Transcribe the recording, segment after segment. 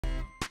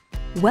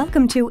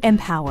Welcome to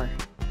Empower.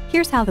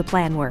 Here's how the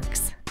plan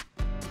works.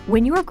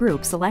 When your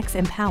group selects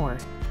Empower,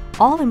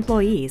 all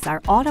employees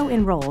are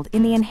auto-enrolled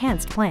in the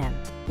Enhanced Plan,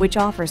 which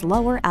offers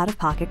lower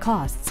out-of-pocket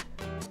costs.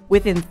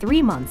 Within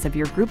 3 months of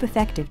your group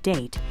effective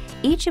date,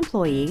 each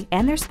employee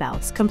and their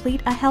spouse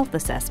complete a health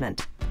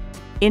assessment.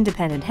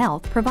 Independent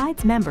Health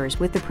provides members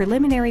with the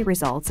preliminary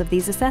results of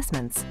these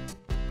assessments.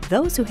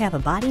 Those who have a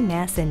body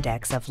mass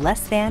index of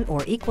less than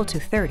or equal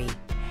to 30,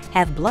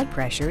 have blood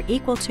pressure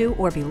equal to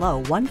or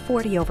below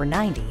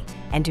 140/90,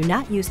 and do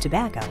not use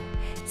tobacco,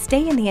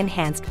 stay in the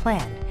Enhanced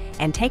Plan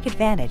and take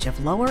advantage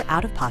of lower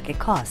out-of-pocket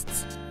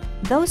costs.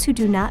 Those who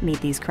do not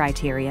meet these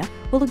criteria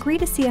will agree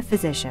to see a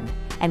physician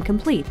and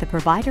complete the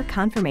Provider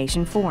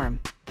Confirmation Form.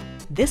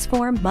 This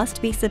form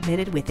must be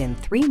submitted within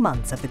 3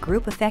 months of the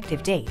group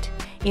effective date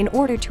in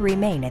order to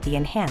remain at the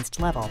enhanced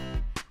level.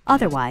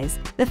 Otherwise,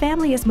 the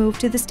family is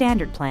moved to the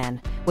Standard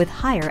Plan with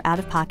higher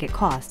out-of-pocket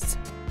costs.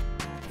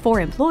 For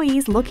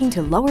employees looking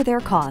to lower their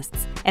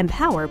costs,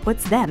 Empower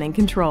puts them in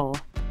control.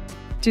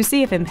 To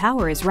see if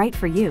Empower is right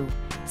for you,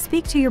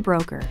 speak to your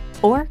broker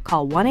or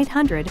call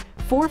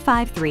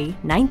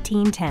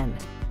 1-800-453-1910.